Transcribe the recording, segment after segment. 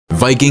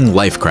Viking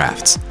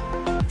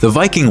Lifecraft. The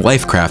Viking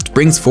Lifecraft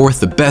brings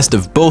forth the best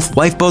of both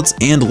lifeboats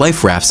and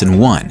life rafts in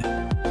one.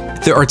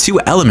 There are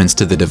two elements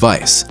to the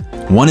device.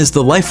 One is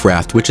the life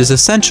raft, which is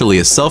essentially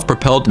a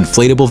self-propelled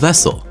inflatable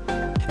vessel.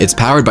 It's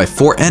powered by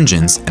 4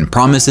 engines and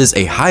promises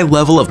a high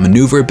level of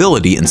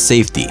maneuverability and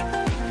safety.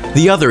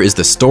 The other is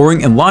the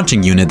storing and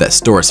launching unit that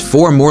stores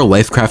 4 more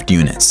Lifecraft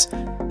units.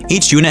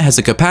 Each unit has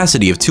a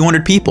capacity of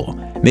 200 people,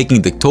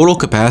 making the total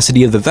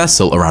capacity of the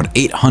vessel around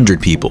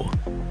 800 people.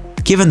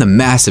 Given the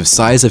massive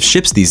size of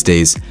ships these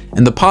days,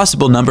 and the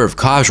possible number of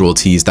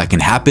casualties that can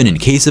happen in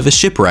case of a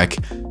shipwreck,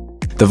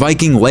 the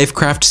Viking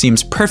Lifecraft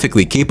seems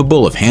perfectly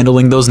capable of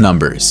handling those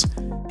numbers.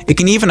 It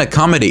can even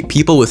accommodate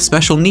people with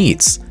special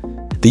needs.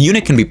 The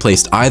unit can be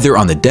placed either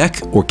on the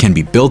deck or can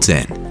be built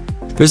in.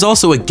 There's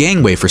also a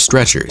gangway for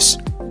stretchers.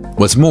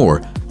 What's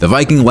more, the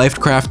Viking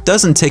Lifecraft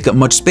doesn't take up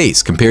much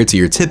space compared to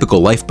your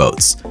typical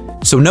lifeboats,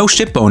 so no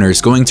ship owner is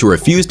going to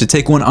refuse to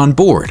take one on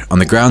board on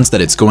the grounds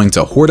that it's going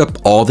to hoard up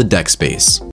all the deck space.